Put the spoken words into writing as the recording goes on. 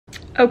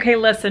Okay,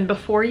 listen,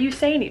 before you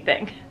say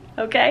anything,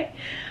 okay?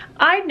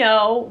 I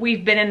know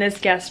we've been in this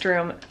guest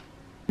room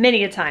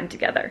many a time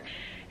together.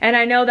 And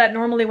I know that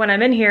normally when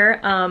I'm in here,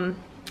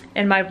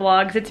 in my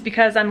vlogs, it's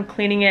because I'm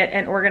cleaning it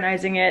and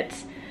organizing it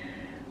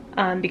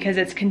because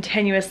it's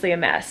continuously a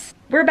mess.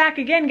 We're back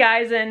again,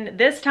 guys, and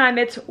this time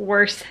it's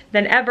worse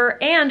than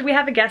ever, and we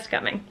have a guest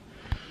coming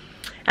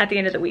at the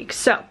end of the week.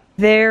 So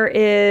there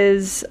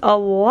is a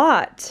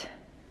lot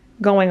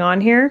going on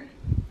here.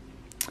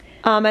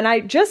 And I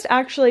just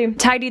actually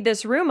tidied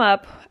this room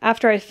up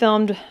after I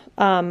filmed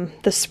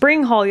the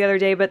spring haul the other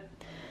day, but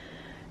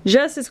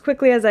just as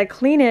quickly as I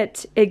clean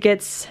it, it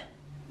gets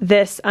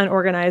this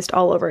unorganized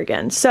all over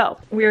again. So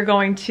we are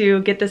going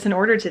to get this in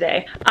order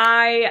today.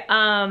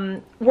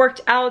 I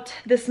worked out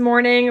this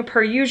morning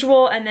per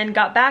usual and then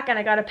got back and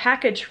I got a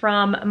package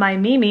from my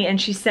Mimi and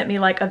she sent me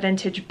like a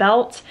vintage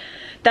belt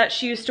that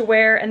she used to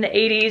wear in the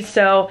 80s.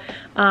 So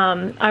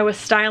I was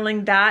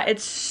styling that.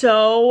 It's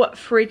so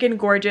freaking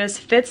gorgeous.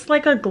 Fits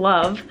like a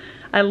glove.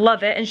 I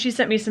love it. And she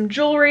sent me some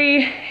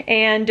jewelry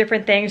and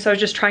different things. So I was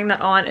just trying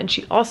that on. And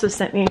she also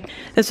sent me,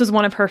 this was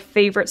one of her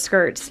favorite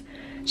skirts.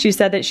 She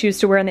said that she used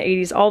to wear in the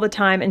 80s all the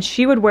time. And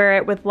she would wear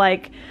it with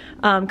like,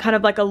 kind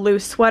of like a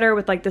loose sweater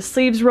with like the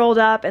sleeves rolled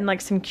up and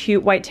like some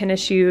cute white tennis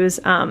shoes.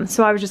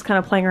 So I was just kind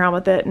of playing around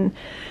with it and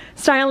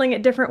styling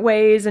it different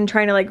ways and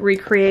trying to like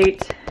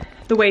recreate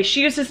the way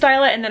she used to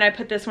style it. And then I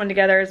put this one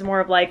together as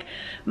more of like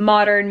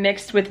modern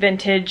mixed with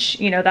vintage,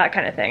 you know, that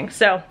kind of thing.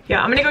 So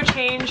yeah, I'm gonna go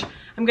change.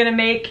 I'm gonna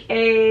make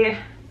a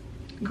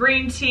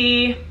green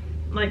tea,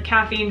 like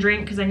caffeine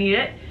drink because I need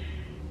it.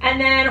 And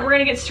then we're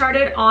gonna get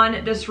started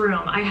on this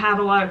room. I have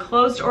a lot of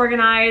clothes to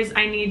organize.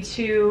 I need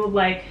to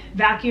like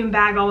vacuum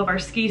bag all of our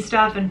ski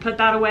stuff and put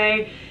that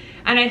away.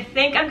 And I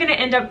think I'm gonna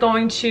end up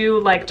going to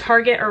like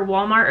Target or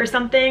Walmart or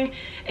something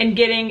and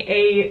getting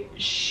a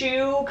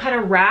shoe kind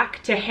of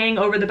rack to hang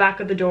over the back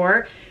of the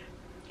door.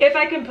 If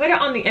I can put it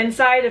on the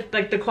inside, if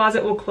like the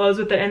closet will close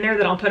with it in there,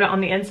 then I'll put it on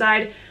the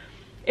inside.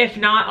 If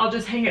not, I'll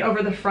just hang it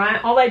over the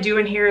front. All I do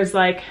in here is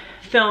like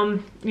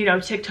film, you know,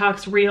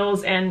 TikToks,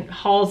 reels, and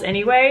hauls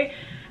anyway.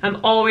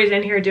 I'm always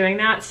in here doing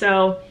that,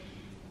 so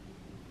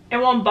it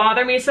won't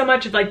bother me so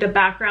much if like the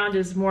background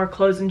is more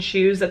clothes and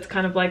shoes. That's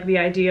kind of like the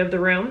idea of the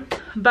room.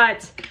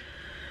 But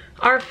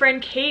our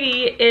friend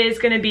Katie is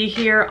gonna be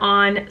here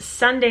on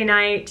Sunday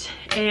night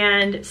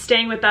and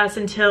staying with us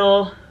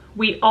until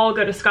we all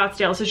go to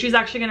Scottsdale. So she's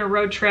actually gonna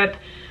road trip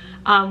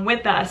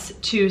with us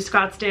to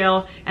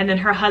Scottsdale, and then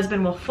her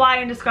husband will fly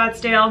into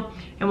Scottsdale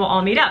and we'll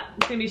all meet up.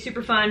 It's gonna be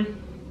super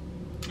fun.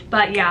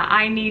 But yeah,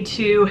 I need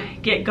to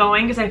get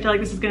going because I feel like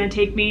this is gonna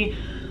take me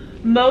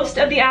most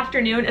of the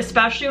afternoon,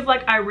 especially if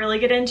like I really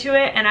get into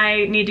it and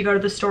I need to go to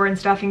the store and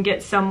stuff and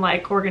get some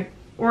like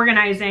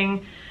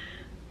organizing,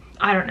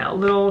 I don't know,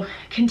 little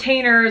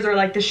containers or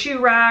like the shoe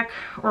rack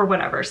or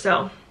whatever.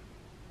 So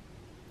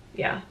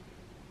yeah,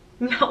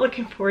 I'm not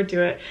looking forward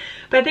to it.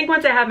 But I think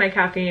once I have my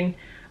caffeine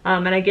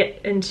and I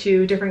get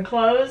into different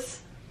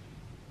clothes,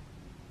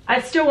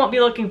 I still won't be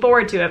looking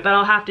forward to it, but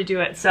I'll have to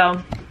do it.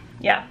 So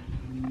yeah,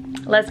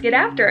 let's get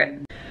after it.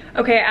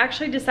 Okay, I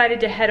actually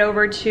decided to head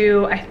over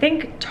to, I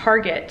think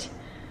Target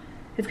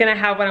is gonna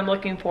have what I'm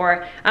looking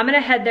for. I'm gonna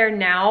head there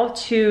now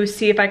to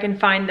see if I can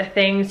find the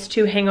things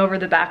to hang over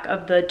the back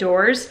of the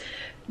doors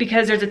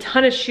because there's a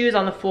ton of shoes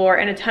on the floor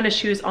and a ton of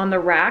shoes on the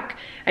rack.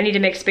 I need to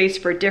make space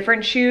for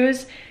different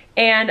shoes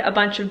and a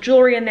bunch of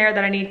jewelry in there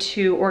that I need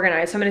to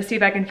organize. So I'm gonna see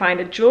if I can find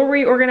a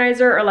jewelry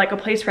organizer or like a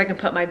place where I can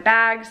put my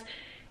bags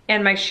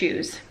and my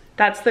shoes.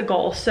 That's the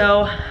goal.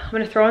 So I'm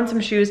gonna throw in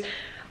some shoes.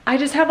 I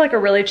just have like a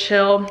really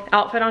chill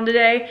outfit on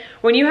today.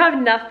 When you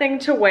have nothing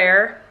to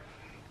wear,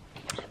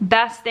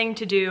 best thing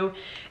to do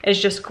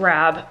is just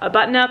grab a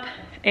button up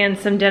and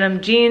some denim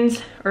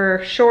jeans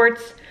or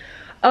shorts.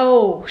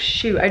 Oh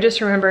shoot, I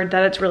just remembered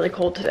that it's really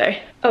cold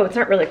today. Oh, it's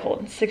not really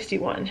cold, it's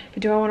 61.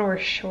 But do I wanna wear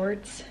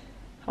shorts?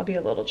 I'll be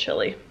a little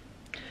chilly,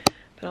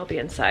 but I'll be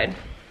inside.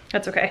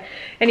 That's okay.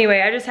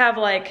 Anyway, I just have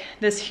like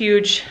this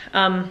huge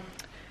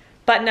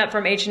button up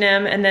from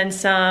H&M and then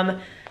some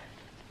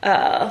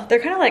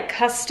they're kind of like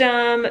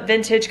custom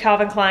vintage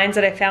Calvin Kleins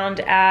that I found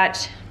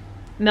at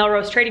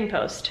Melrose Trading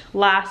Post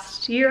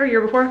last year,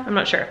 year before, I'm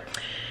not sure.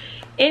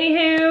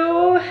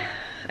 Anywho,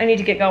 I need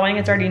to get going.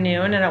 It's already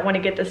noon and I want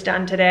to get this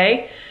done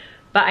today,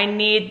 but I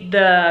need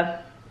the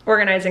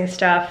organizing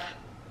stuff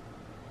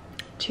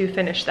to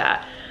finish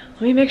that.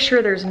 Let me make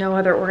sure there's no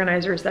other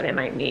organizers that I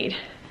might need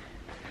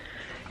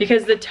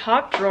because the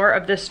top drawer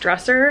of this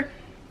dresser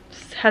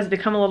has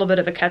become a little bit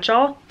of a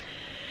catch-all.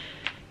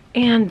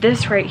 And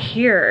this right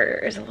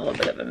here is a little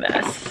bit of a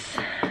mess,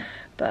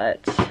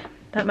 but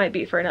that might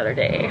be for another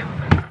day.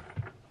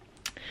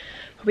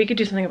 But we could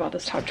do something about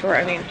this top drawer.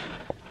 I mean,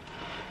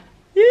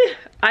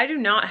 I do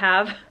not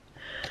have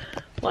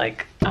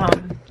like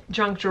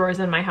junk drawers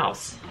in my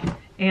house.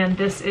 And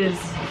this is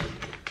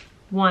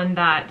one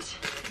that,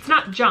 it's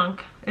not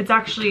junk. It's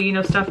actually, you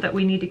know, stuff that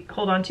we need to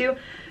hold on to,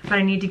 but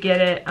I need to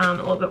get it a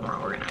little bit more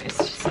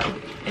organized.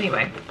 So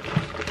anyway.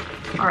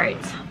 All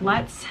right,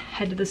 let's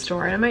head to the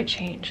store. I might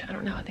change. I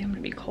don't know. I think I'm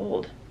gonna be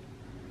cold.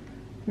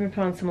 I'm gonna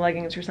put on some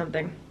leggings or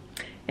something.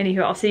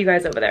 Anywho, I'll see you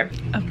guys over there.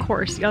 Of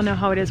course, y'all know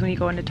how it is when you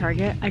go into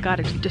Target. I got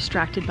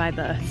distracted by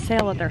the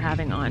sale that they're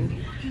having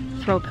on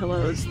throw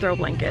pillows, throw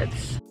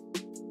blankets.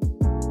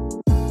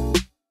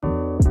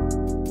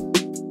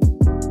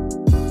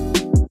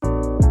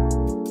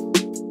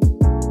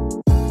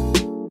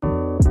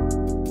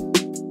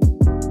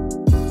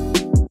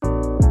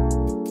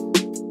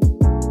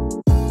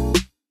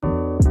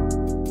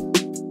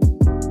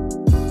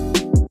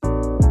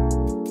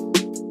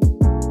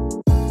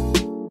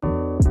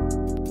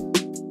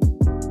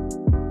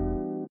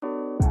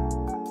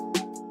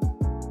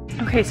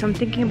 Okay, so I'm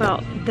thinking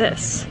about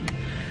this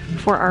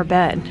for our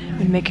bed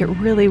and make it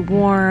really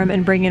warm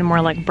and bring in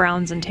more like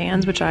browns and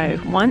tans, which I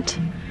want.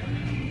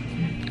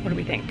 What do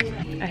we think?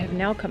 I have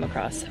now come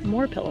across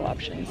more pillow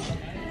options.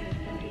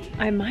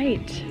 I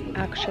might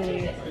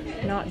actually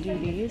not do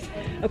these.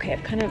 Okay,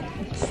 I've kind of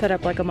set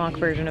up like a mock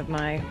version of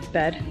my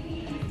bed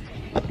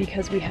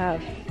because we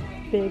have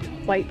big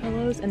white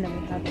pillows and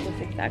then we have this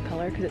exact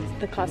color because it's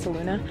the Casa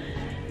Luna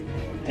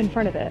in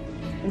front of it.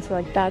 And so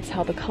like that's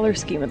how the color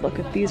scheme would look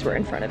if these were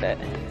in front of it.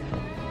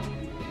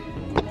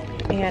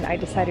 And I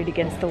decided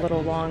against the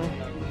little long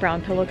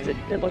brown pillow because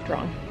it looked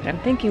wrong. And I'm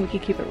thinking we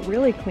could keep it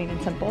really clean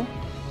and simple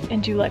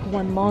and do like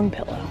one long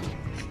pillow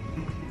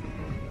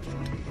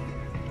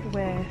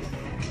with,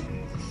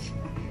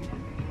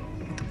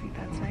 I think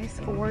that's nice,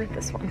 or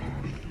this one,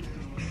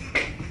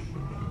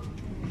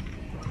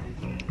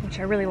 which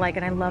I really like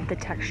and I love the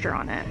texture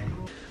on it.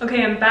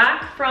 Okay, I'm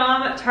back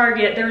from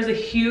Target. There was a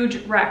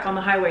huge wreck on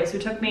the highway, so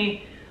it took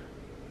me,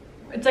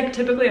 it's like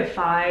typically a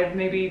 5,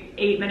 maybe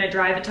 8-minute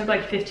drive. It took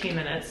like 15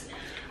 minutes.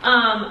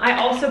 I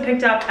also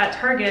picked up at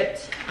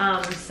Target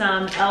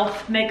some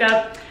e.l.f.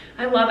 makeup.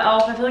 I love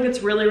e.l.f. I feel like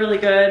it's really, really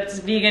good. It's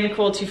vegan,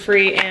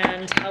 cruelty-free,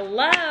 and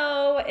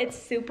hello, it's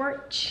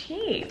super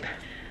cheap.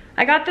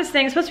 I got this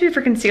thing, it's supposed to be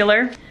for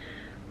concealer,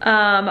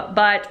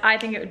 but I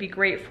think it would be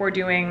great for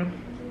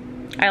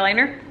doing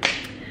eyeliner.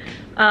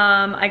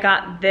 I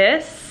got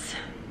this.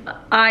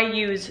 I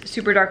use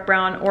super dark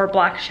brown or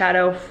black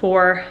shadow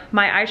for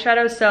my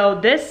eyeshadow, so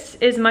this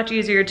is much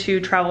easier to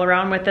travel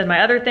around with than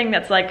my other thing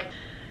that's like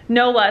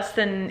no less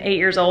than 8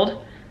 years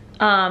old.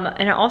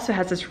 And it also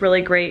has this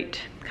really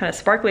great kind of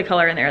sparkly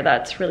color in there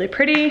that's really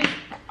pretty.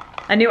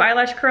 A new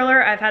eyelash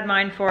curler, I've had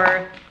mine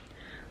for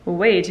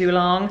way too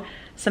long.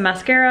 Some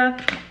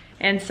mascara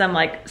and some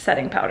like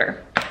setting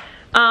powder.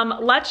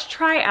 Let's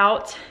try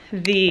out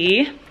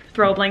the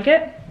throw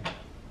blanket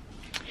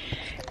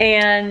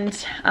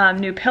and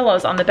new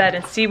pillows on the bed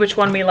and see which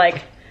one we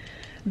like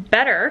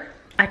better.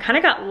 I kind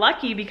of got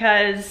lucky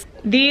because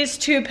these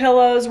two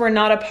pillows were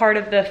not a part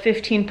of the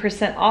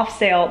 15% off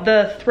sale.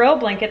 The throw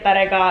blanket that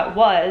I got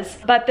was,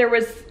 but there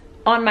was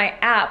on my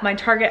app, my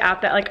Target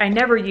app that like I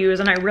never use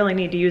and I really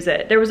need to use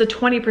it. There was a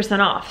 20%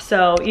 off,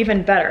 so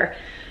even better.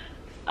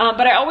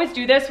 But I always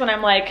do this when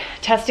I'm like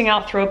testing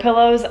out throw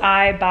pillows.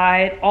 I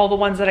buy all the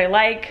ones that I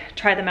like,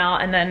 try them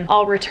out, and then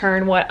I'll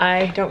return what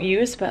I don't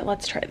use, but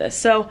let's try this.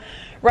 So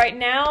right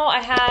now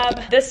I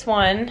have this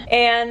one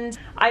and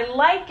I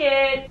like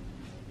it,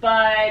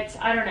 but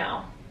I don't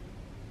know.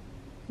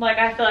 Like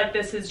I feel like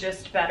this is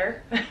just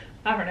better.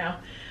 I don't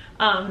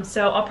know.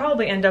 So I'll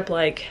probably end up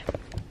like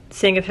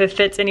seeing if it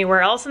fits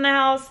anywhere else in the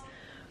house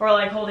or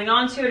like holding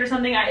on to it or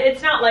something.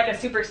 It's not like a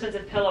super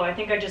expensive pillow. I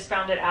think I just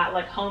found it at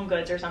like Home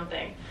Goods or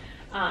something.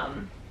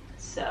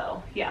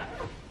 So yeah.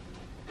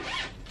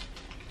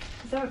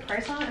 Is there a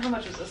price on it? How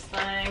much is this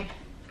thing?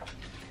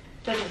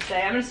 Doesn't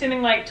say. I'm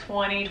assuming like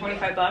 20,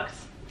 25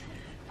 bucks.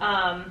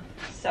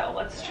 So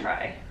let's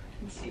try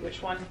and see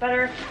which one's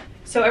better.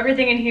 So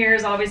everything in here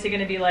is obviously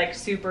going to be like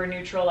super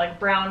neutral, like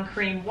brown,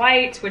 cream,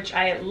 white, which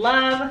I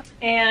love.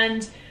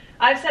 And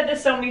I've said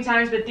this so many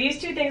times, but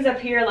these two things up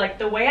here, like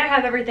the way I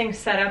have everything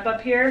set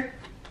up here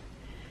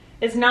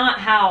is not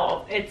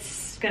how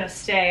it's gonna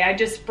stay. I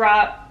just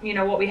brought, you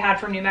know, what we had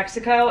from New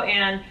Mexico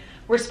and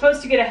we're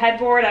supposed to get a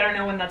headboard. I don't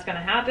know when that's gonna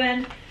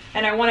happen.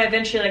 And I wanna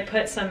eventually like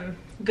put some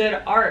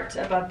good art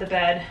above the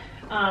bed.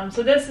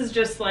 So this is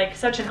just like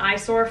such an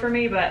eyesore for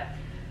me, but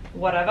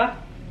whatever.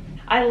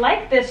 I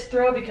like this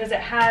throw because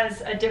it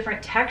has a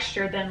different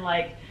texture than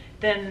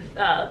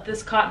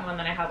this cotton one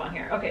that I have on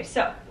here. Okay,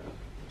 so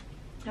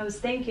I was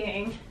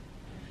thinking,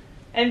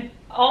 and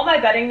all my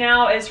bedding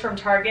now is from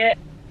Target.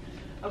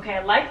 Okay,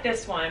 I like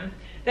this one.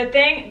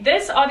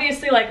 This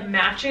obviously like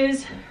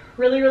matches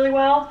really, really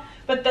well,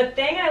 but the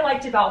thing I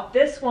liked about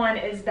this one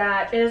is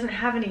that it doesn't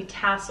have any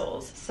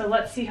tassels. So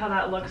let's see how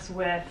that looks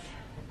with,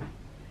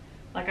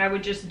 like I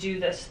would just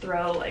do this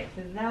throw like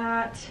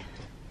that,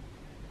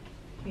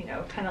 you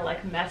know, kind of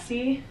like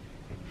messy,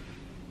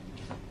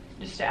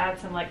 just to add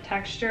some like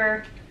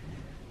texture.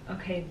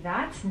 Okay,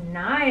 that's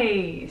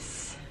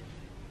nice.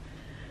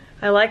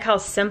 I like how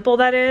simple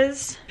that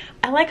is.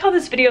 I like how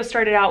this video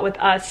started out with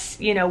us,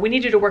 you know, we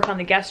needed to work on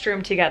the guest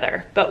room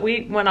together, but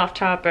we went off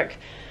topic.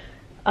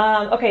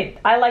 Okay,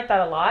 I like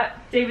that a lot.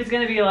 David's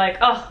gonna be like,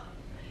 oh,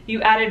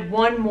 you added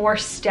one more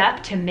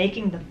step to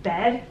making the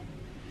bed?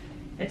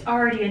 It's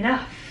already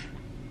enough.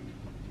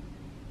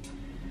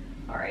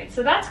 All right,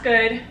 so that's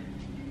good.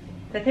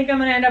 I think I'm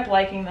gonna end up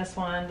liking this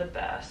one the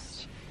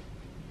best.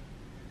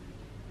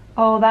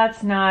 Oh,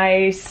 that's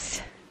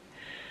nice.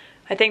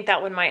 I think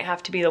that one might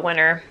have to be the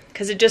winner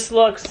because it just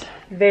looks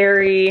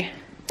very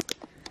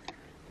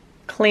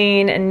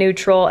clean and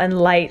neutral and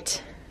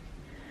light,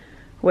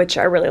 which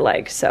I really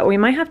like. So we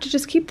might have to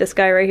just keep this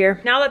guy right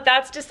here. Now that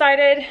that's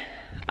decided,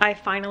 I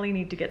finally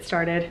need to get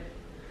started.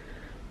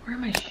 Where are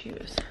my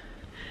shoes?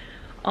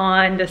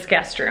 On this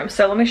guest room.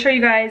 So let me show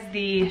you guys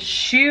the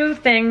shoe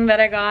thing that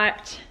I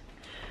got.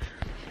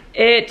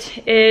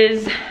 It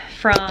is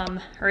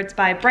it's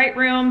by Bright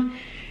Room,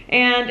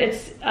 and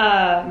it's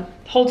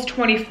holds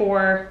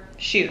 24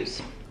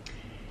 shoes.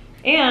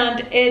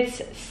 And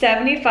it's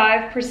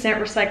 75%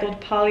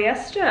 recycled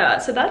polyester.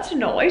 So that's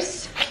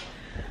nice.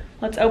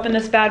 Let's open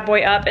this bad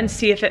boy up and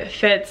see if it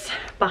fits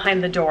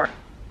behind the door.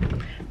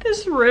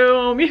 This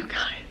room, you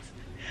guys.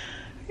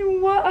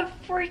 What a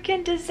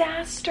freaking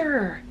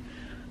disaster.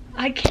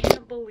 I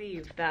can't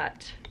believe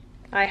that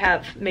I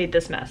have made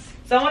this mess.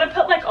 So I want to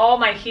put like all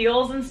my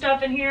heels and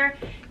stuff in here.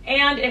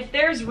 And if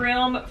there's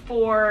room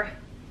for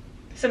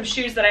some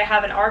shoes that I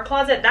have in our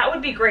closet, that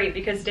would be great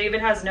because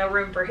David has no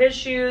room for his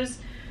shoes.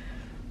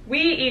 We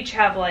each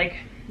have like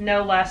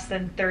no less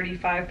than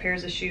 35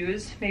 pairs of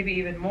shoes, maybe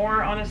even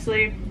more,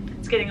 honestly.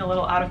 It's getting a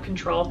little out of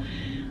control.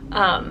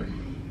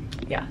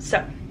 Yeah,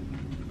 so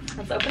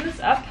let's open this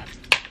up.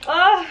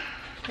 Oh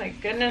my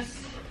goodness.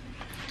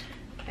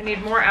 I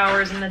need more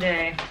hours in the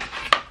day.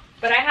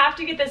 But I have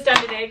to get this done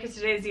today because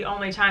today is the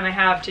only time I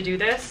have to do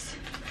this.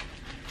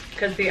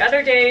 Because the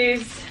other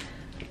days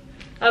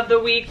of the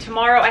week,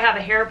 tomorrow I have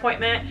a hair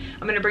appointment.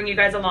 I'm gonna bring you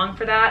guys along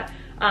for that.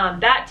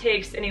 That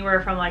takes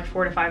anywhere from like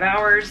 4 to 5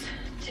 hours.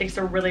 It takes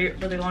a really,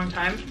 really long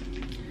time.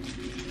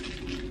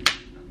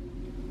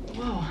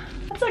 Whoa,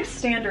 that's like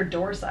standard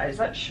door size.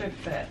 That should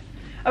fit.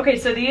 Okay,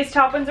 so these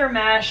top ones are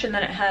mesh, and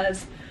then it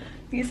has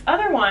these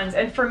other ones.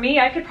 And for me,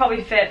 I could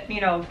probably fit, you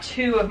know,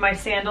 2 of my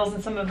sandals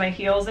and some of my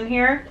heels in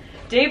here.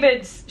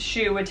 David's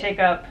shoe would take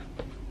up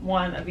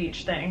 1 of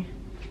each thing.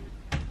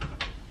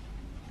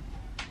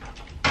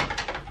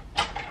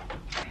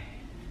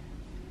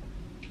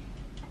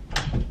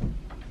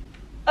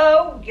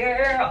 Oh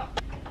yeah.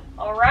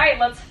 All right,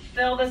 let's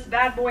fill this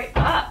bad boy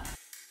up.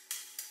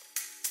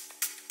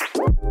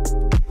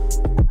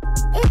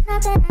 It's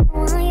not that I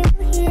want you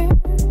here.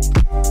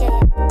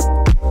 Yeah.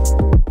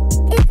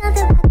 It's not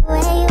the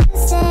way you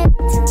say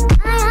to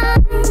my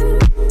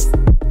eyes.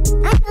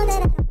 I know that I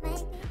don't make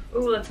it.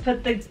 Ooh, let's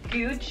put the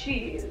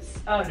Gucci's.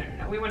 Oh,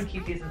 no. We want to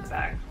keep these in the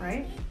bag,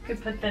 right?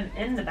 Could put them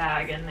in the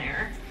bag in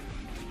there.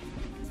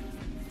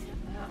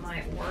 That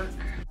might work.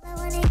 Ooh,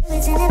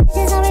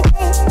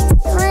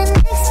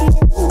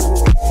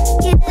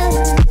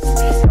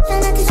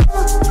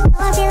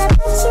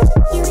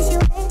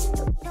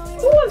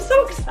 I'm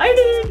so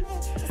excited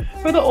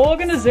for the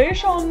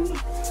organization.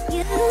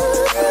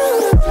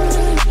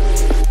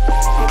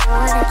 I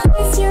wanna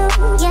kiss you,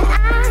 yeah,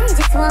 I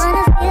just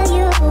wanna feel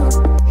you.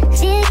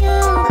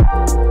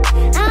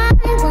 I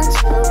want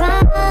you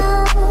around, I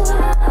want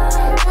you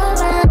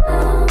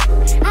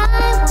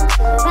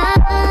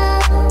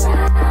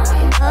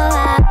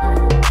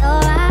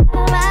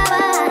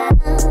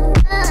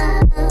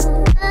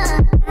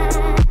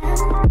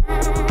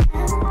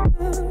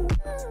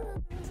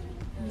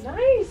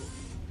Nice.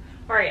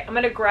 All right, I'm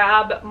gonna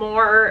grab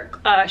more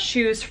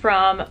shoes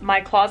from my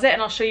closet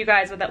and I'll show you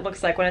guys what that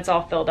looks like when it's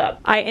all filled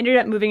up. I ended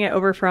up moving it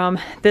over from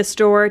this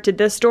door to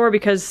this door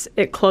because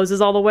it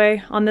closes all the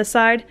way on this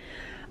side.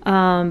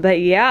 But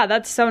yeah,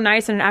 that's so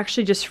nice, and it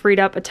actually just freed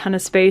up a ton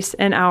of space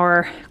in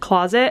our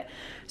closet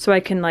so I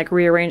can like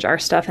rearrange our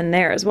stuff in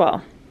there as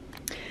well.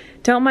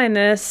 Don't mind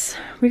this.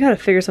 We gotta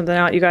figure something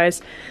out, you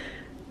guys.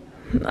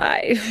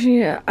 I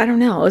don't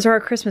know. Those are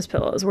our Christmas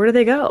pillows. Where do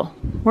they go?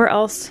 Where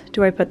else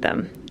do I put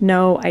them?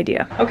 No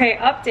idea. Okay,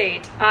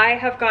 update. I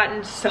have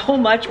gotten so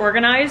much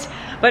organized,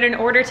 but in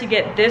order to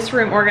get this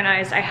room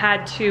organized, I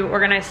had to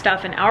organize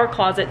stuff in our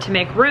closet to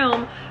make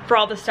room for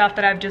all the stuff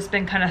that I've just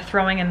been kind of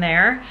throwing in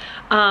there.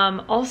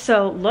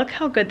 Also, look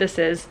how good this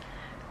is.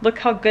 Look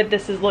how good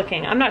this is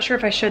looking. I'm not sure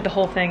if I showed the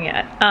whole thing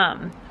yet,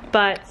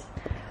 but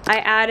I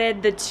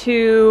added the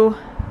 2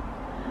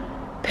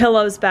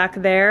 pillows back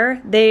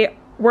there. They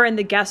were in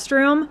the guest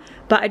room,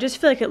 but I just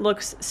feel like it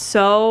looks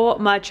so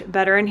much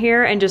better in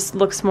here and just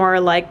looks more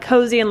like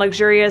cozy and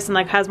luxurious and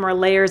like has more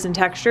layers and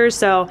textures.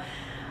 So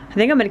I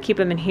think I'm gonna keep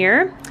them in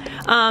here.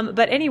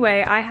 But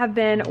anyway, I have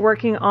been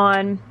working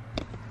on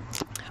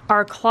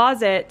our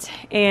closet,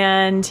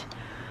 and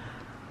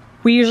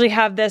we usually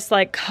have this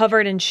like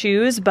covered in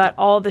shoes, but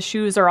all the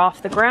shoes are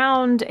off the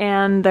ground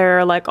and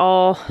they're like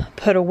all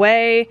put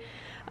away.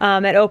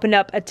 It opened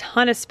up a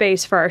ton of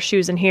space for our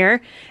shoes in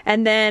here.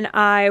 And then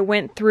I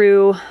went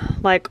through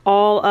like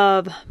all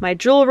of my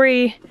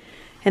jewelry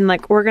and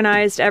like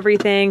organized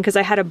everything because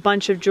I had a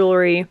bunch of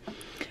jewelry.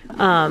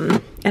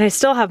 And I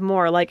still have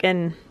more like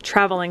in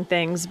traveling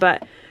things,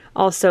 but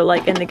also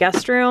like in the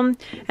guest room.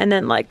 And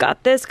then like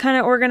got this kind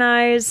of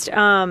organized.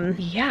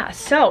 Yeah,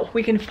 so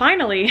we can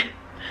finally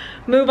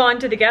move on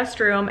to the guest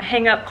room,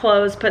 hang up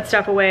clothes, put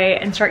stuff away,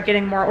 and start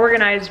getting more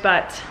organized.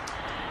 But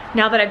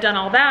now that I've done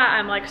all that,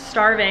 I'm like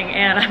starving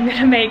and I'm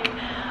gonna make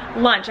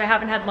lunch. I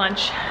haven't had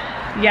lunch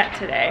yet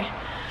today.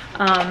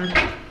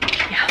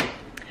 Yeah.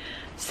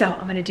 So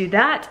I'm gonna do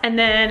that and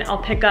then I'll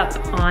pick up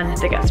on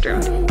the guest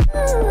room.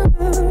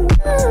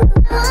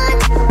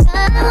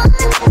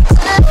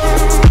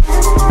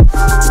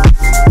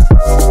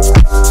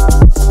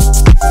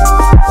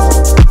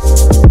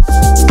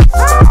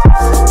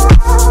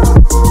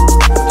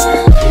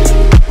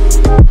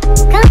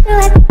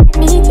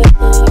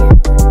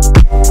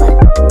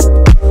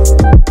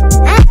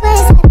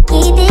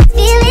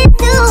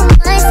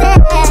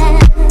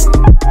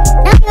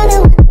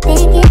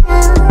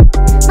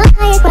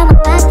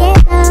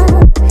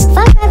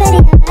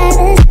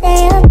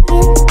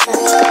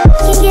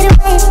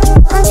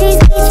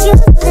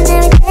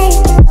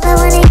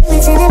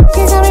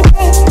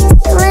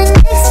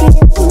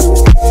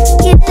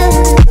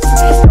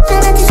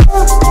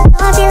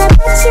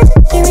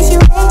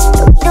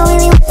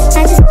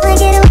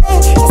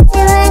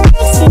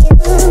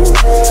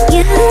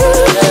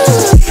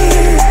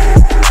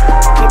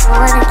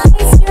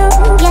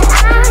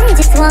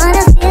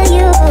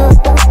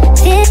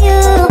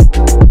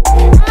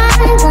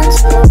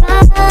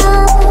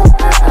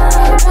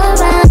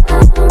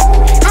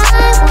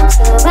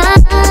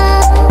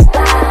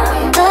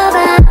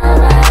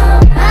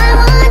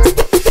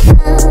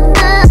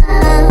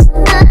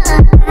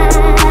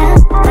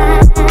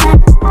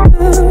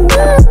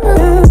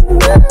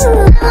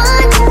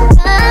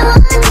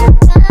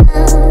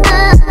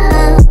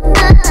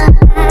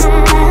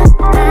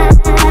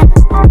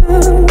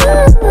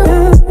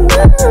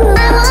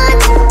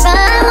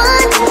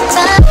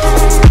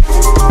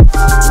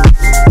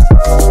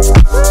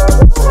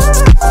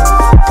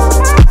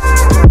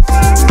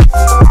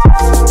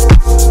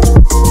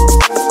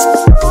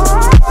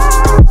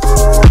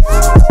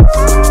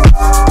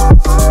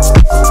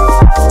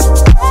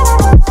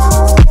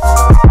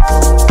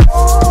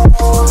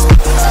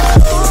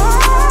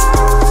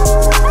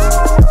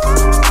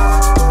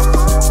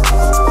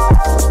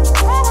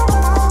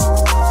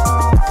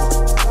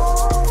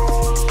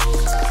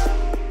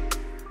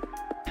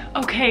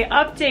 Okay,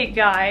 update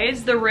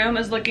guys, the room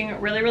is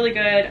looking really, really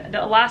good.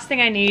 The last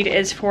thing I need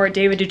is for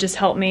David to just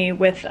help me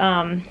with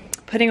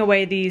putting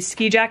away these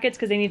ski jackets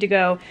because they need to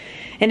go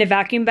in a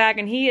vacuum bag,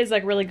 and he is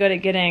like really good at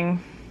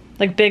getting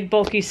like big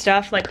bulky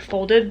stuff like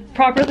folded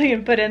properly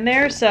and put in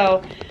there.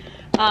 So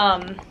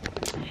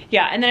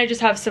yeah, and then I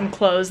just have some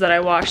clothes that I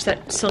washed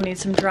that still need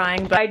some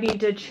drying, but I need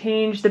to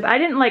change I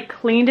didn't like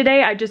clean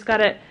today, I just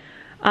got it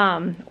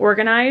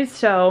organized.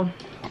 So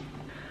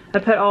I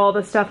put all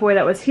the stuff away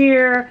that was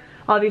here,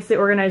 obviously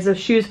organized those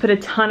shoes, put a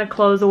ton of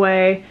clothes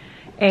away,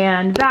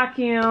 and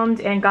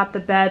vacuumed, and got the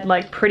bed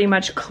like pretty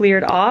much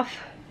cleared off.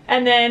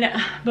 And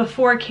then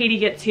before Katie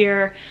gets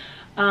here,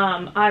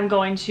 I'm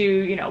going to,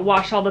 you know,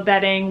 wash all the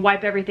bedding,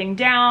 wipe everything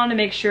down to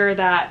make sure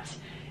that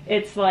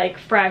it's like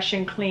fresh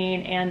and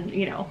clean, and,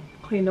 you know,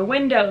 clean the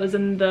windows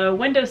and the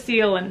window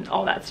seal and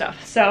all that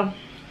stuff. So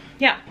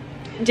yeah,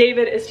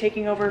 David is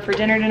taking over for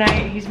dinner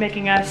tonight. He's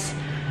making us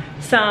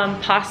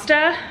some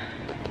pasta,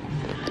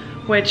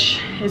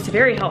 which is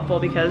very helpful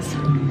because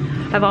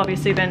I've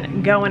obviously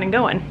been going and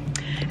going.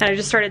 And I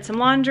just started some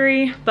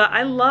laundry, but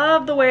I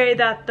love the way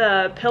that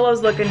the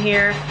pillows look in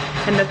here,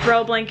 and the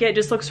throw blanket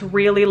just looks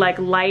really like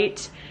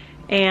light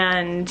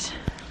and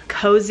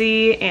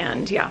cozy,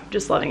 and yeah,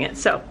 just loving it.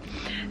 So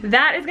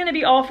that is gonna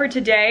be all for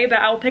today, but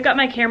I'll pick up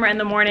my camera in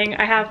the morning.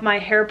 I have my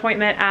hair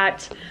appointment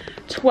at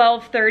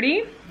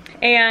 12:30,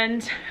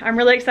 and I'm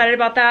really excited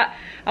about that.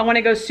 I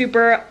wanna go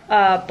super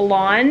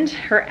blonde,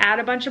 or add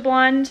a bunch of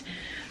blonde,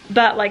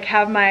 but like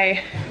have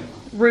my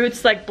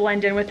roots like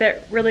blend in with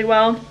it really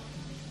well.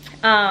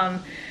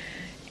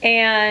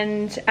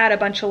 And add a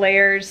bunch of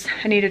layers.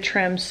 I need to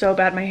trim so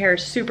bad, my hair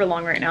is super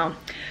long right now.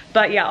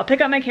 But yeah, I'll pick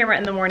up my camera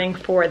in the morning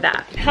for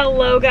that.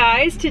 Hello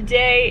guys,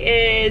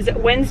 today is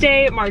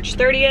Wednesday, March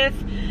 30th.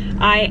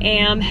 I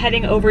am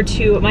heading over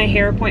to my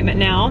hair appointment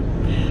now.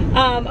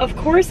 Of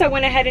course I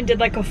went ahead and did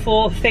like a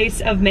full face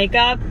of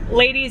makeup.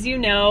 Ladies, you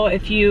know,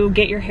 if you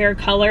get your hair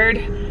colored,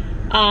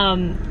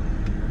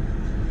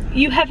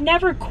 you have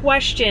never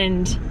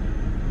questioned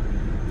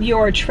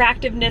your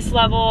attractiveness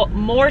level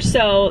more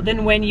so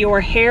than when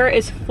your hair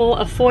is full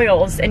of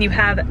foils and you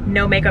have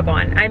no makeup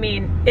on. I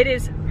mean, it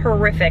is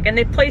horrific, and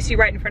they place you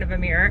right in front of a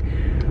mirror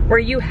where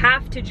you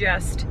have to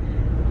just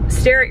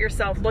stare at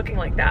yourself looking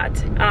like that.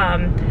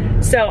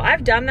 So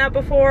I've done that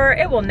before.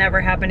 It will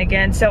never happen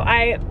again. So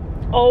I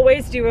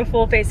always do a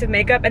full face of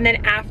makeup, and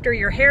then after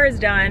your hair is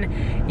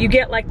done, you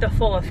get like the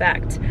full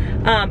effect.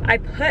 I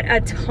put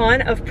a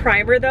ton of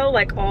primer though,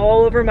 like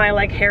all over my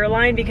like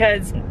hairline,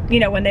 because you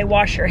know, when they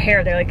wash your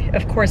hair, they're like,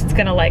 of course it's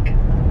gonna like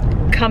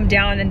come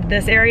down into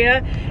this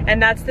area,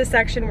 and that's the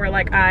section where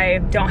like I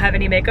don't have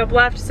any makeup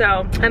left.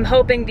 So I'm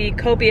hoping the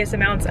copious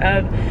amounts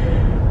of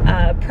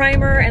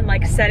primer and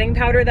like setting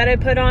powder that I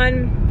put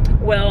on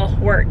will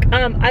work.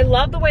 I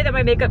love the way that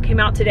my makeup came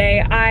out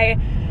today. I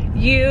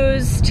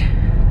used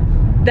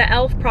the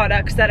e.l.f.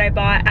 products that I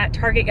bought at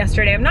Target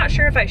yesterday. I'm not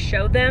sure if I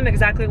showed them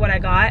exactly what I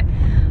got,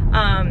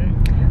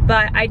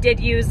 but I did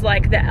use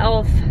like the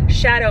e.l.f.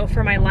 shadow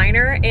for my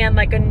liner and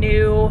like a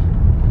new,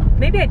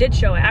 maybe I did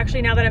show it.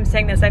 Actually, now that I'm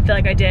saying this, I feel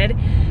like I did.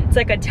 It's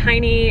like a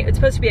tiny, it's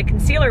supposed to be a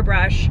concealer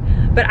brush,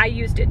 but I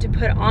used it to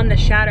put on the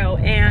shadow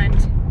and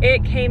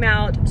it came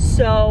out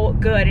so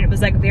good. And it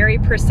was like very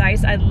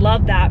precise. I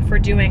love that for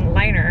doing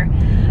liner,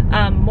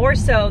 more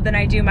so than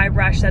I do my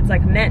brush that's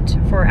like meant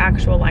for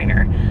actual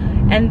liner.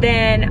 And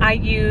then I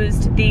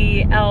used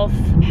the e.l.f.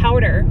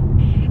 powder,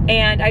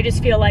 and I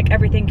just feel like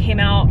everything came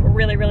out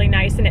really, really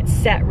nice and it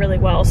set really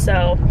well.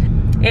 So,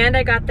 and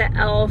I got the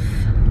e.l.f.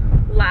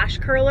 lash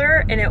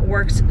curler and it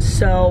works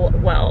so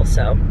well.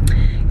 So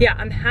yeah,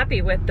 I'm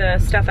happy with the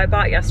stuff I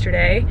bought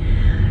yesterday.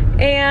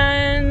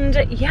 And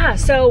yeah,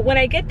 so when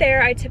I get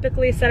there, I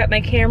typically set up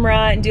my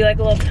camera and do like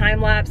a little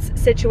time-lapse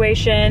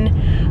situation.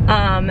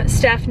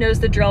 Steph knows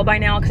the drill by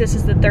now because this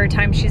is the 3rd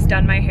time she's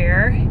done my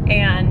hair,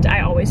 and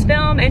I always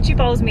film, and she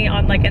follows me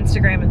on like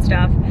Instagram and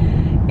stuff.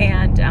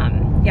 And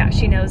yeah,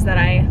 she knows that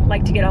I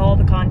like to get all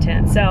the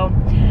content. So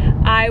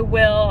I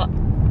will,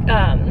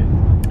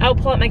 I'll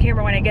pull out my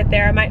camera when I get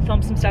there. I might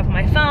film some stuff on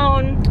my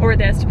phone or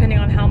this, depending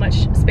on how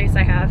much space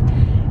I have.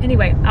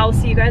 Anyway, I'll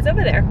see you guys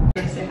over there.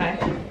 Say hi.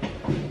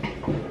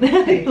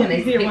 Can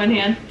I see your one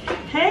hand?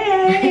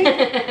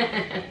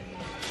 Hey!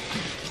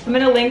 I'm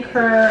gonna link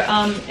her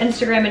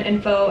Instagram and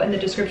info in the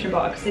description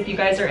box. If you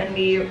guys are in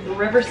the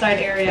Riverside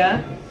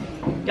area,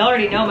 y'all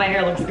already know my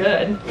hair looks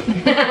good.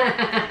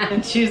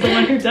 And she's the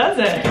one who does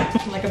it.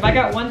 Like, if I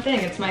got one thing,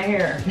 it's my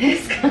hair.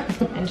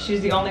 And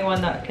she's the only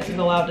one that is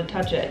allowed to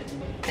touch it.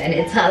 And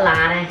it's a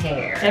lot of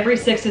hair. Every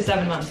 6 to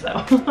 7 months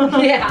though.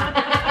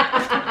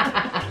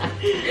 Yeah.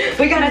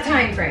 We got a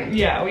time frame.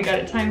 Yeah, we got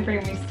a time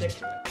frame, we stick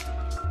to it.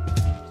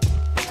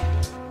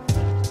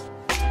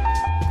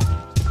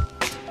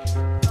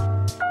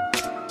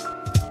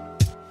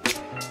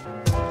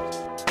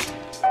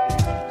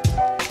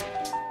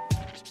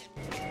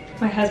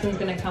 My husband's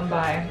gonna come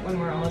by when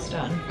we're almost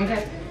done.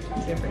 Okay.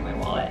 He's gonna bring my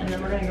wallet, and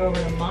then we're gonna go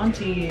over to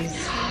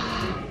Monty's.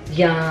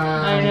 Yum.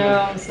 I know,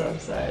 I'm so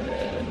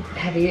excited.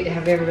 Have you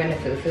ever been to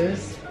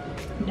Fufu's?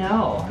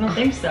 No, I don't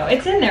think so.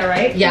 It's in there,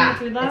 right? Yeah,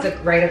 it's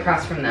right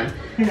across from them.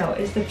 I know,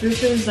 is the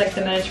Fufu's like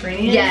the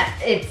Mediterranean? Yeah,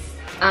 it's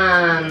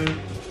not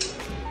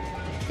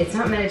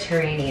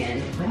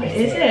Mediterranean. What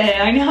is it?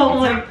 I know,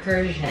 it's like not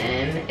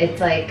Persian. It's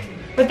like,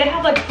 but they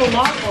have like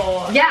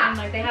falafel. Yeah, and,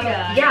 like, they have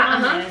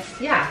hummus.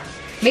 yeah.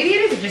 Maybe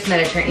it is just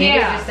Mediterranean. Maybe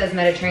Yeah. it just says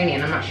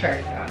Mediterranean. I'm not sure.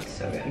 Oh, it's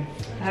so good.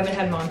 I haven't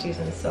had Monty's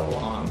in so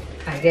long.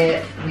 We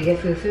get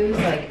Fufu's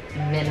like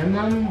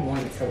minimum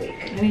once a week.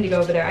 I need to go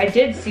over there. I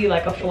did see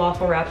like a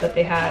falafel wrap that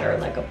they had, or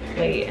like a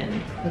plate,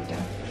 and Look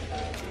down.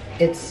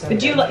 It's so but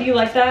good. you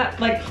like that?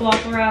 Like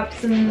falafel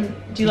wraps, and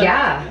do you like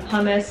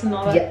hummus and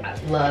all that? Yeah,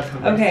 I love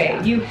hummus. Okay,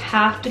 yeah. you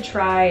have to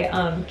try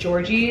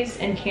Georgie's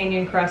in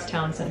Canyon Crest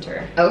Town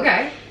Center.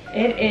 Okay.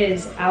 It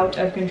is out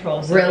of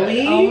control. So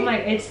really? Good. Oh my,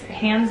 it's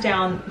hands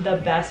down the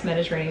best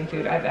Mediterranean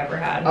food I've ever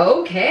had.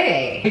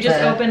 Okay. It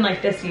just opened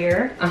like this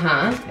year.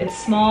 Uh-huh. It's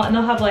small, and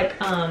they'll have like,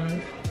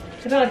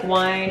 they've got like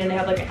wine, and they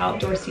have like an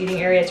outdoor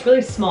seating area. It's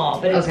really small,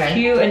 but it's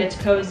cute and it's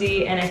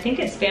cozy, and I think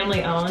it's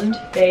family owned.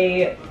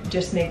 They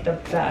just make the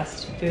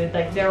best food.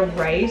 Like their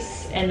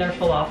rice and their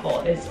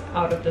falafel is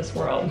out of this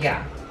world.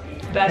 Yeah.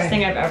 Best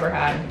thing I've ever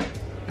had.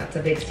 That's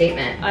a big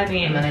statement. I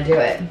mean, I'm gonna do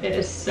it. It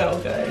is so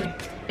good.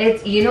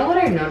 It's, you know what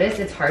I've noticed?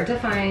 It's hard to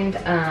find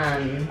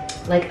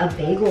like a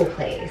bagel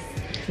place,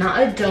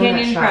 not a donut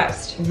Canyon shop.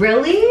 Crest.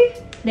 Really?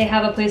 They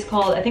have a place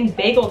called, I think,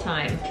 Bagel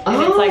Time. And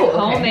Oh, it's like okay.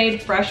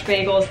 homemade fresh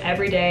bagels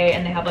every day,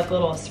 and they have like a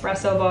little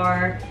espresso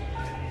bar.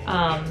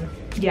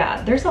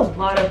 Yeah, there's a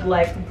lot of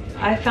like,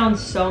 I found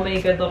so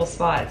many good little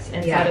spots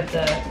inside of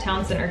the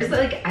town center. It's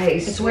like, I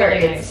swear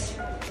really it's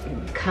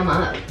come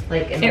up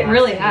like in the it last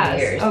really few has.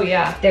 years. Oh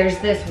yeah. There's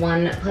this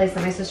one place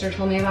that my sister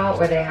told me about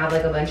where they have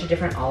like a bunch of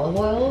different olive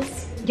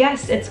oils.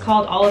 Yes, it's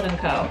called Olive &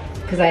 Co.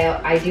 Because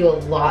I do a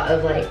lot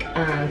of like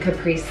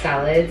caprese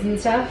salads and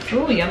stuff.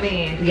 Ooh,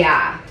 yummy.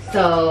 Yeah,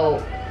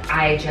 so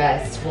I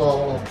just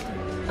will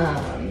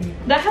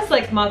that has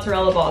like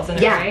mozzarella balls in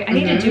it, right? I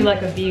need to do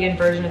like a vegan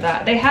version of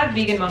that. They have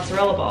vegan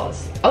mozzarella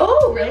balls.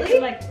 Oh,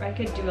 really? I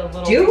could do a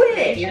little. Do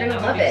it. You're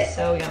gonna love it.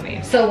 So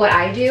yummy. So what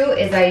I do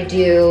is I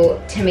do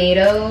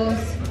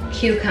tomatoes,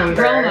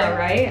 cucumber. Roma,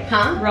 right?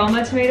 Huh?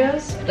 Roma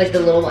tomatoes? Like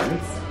the little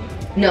ones.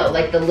 No,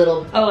 like the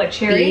little. Oh, like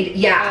cherry? Bead.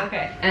 Yeah. Oh,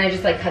 okay. And I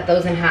just like cut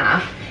those in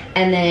half.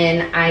 And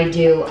then I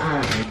do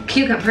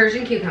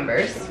Persian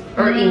cucumbers.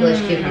 Or English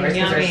cucumbers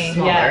because they're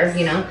smaller,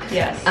 you know?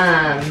 Yes.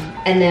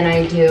 And then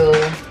I do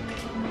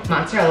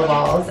mozzarella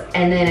balls,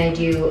 and then I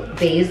do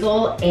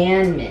basil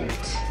and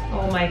mint.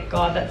 Oh my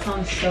god, that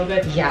sounds so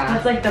good. Yeah.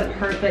 That's like the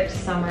perfect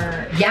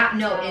summer. Yeah,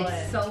 no, salad.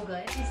 it's so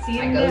good. You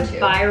seen the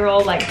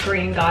viral like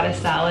green goddess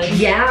salad?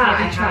 Yeah,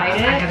 Have you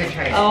tried it? I haven't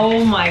tried it.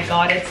 Oh my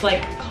god, it's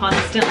like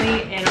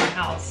constantly in our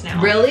house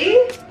now. Really?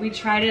 We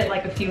tried it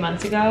like a few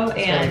months ago,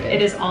 and really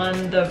it is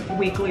on the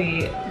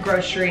weekly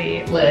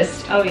grocery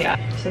list. Oh yeah,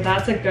 so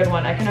that's a good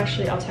one. I can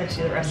actually, I'll text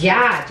you the recipe.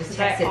 Yeah, just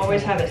text it. I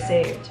always have it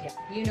saved. Yeah.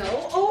 You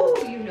know,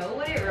 oh, you know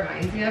what it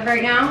reminds me of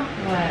right now?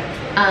 What?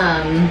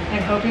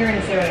 I hope you're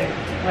gonna say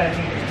what I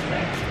think you're gonna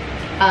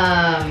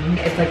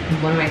say. It's like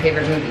one of my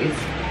favorite movies.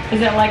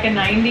 Is it like a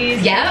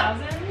 90s? Yep.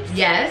 2000s?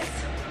 Yes.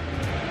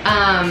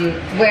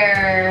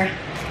 Where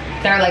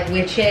they're like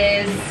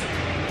witches.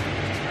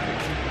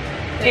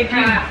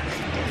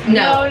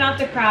 No, not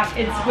The Craft.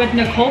 It's with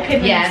Nicole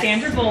Kidman and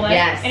Sandra Bullock.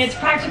 Yes. And it's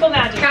practical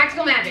magic.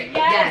 Practical magic.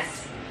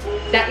 Yes.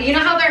 That, you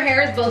know how their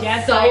hair is both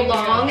so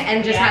long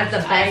and just has the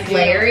best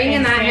layering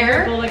in that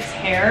hair? Sandra Bullock's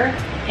hair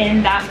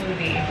in that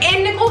movie.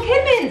 And Nicole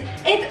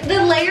Kidman's.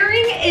 The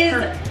layering is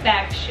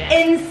perfection.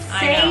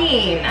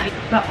 Insane.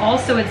 But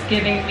also it's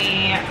giving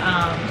me,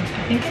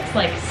 I think it's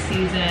like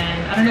season,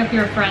 I don't know if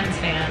you're a Friends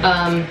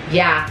fan.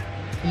 Yeah.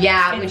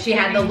 Yeah, when she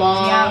had the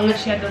long. Yeah, when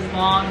she had those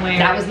long layers.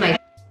 That was my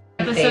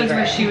episodes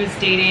where she was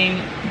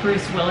dating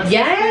Bruce Willis.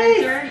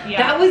 Yes, yeah.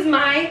 That was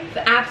my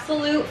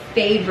absolute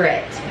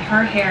favorite.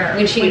 Her hair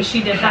when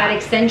she did had that.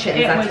 extensions.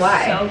 That's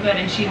why. It was so good,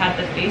 and she had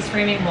the face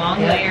framing long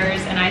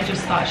layers, and I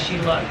just thought she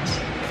looked.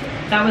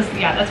 That was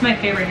that's my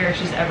favorite hair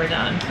she's ever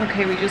done.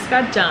 Okay, we just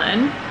got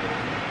done.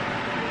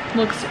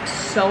 Looks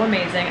so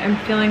amazing. I'm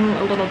feeling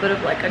a little bit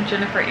of like a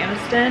Jennifer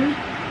Aniston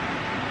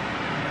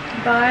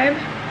vibe.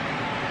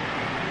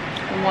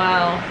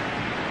 Wow.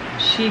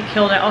 She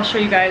killed it. I'll show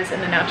you guys in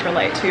the natural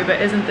light too,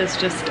 but isn't this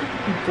just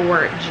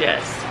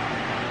gorgeous?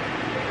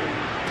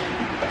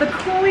 The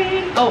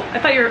queen. Oh, I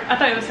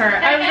thought it was her.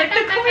 I was like,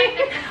 the queen.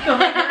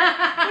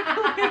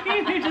 The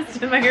queen who just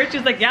did my hair. She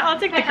was like, yeah, I'll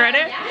take the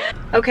credit.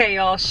 Okay,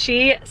 y'all,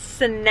 she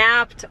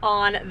snapped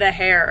on the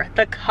hair.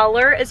 The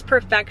color is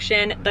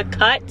perfection. The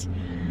cut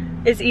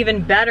is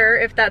even better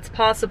if that's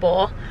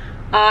possible.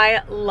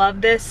 I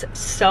love this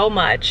so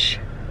much.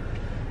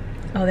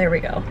 Oh, there we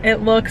go. It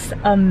looks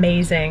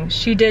amazing.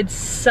 She did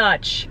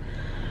such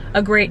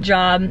a great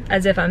job,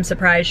 as if I'm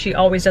surprised. She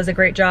always does a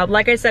great job.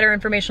 Like I said, her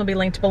information will be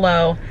linked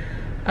below.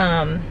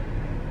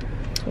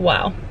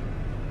 Wow.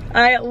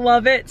 I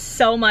love it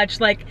so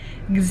much. Like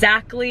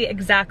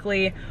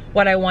exactly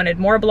what I wanted.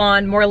 More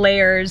blonde, more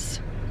layers.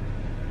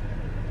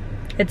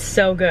 It's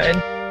so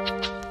good.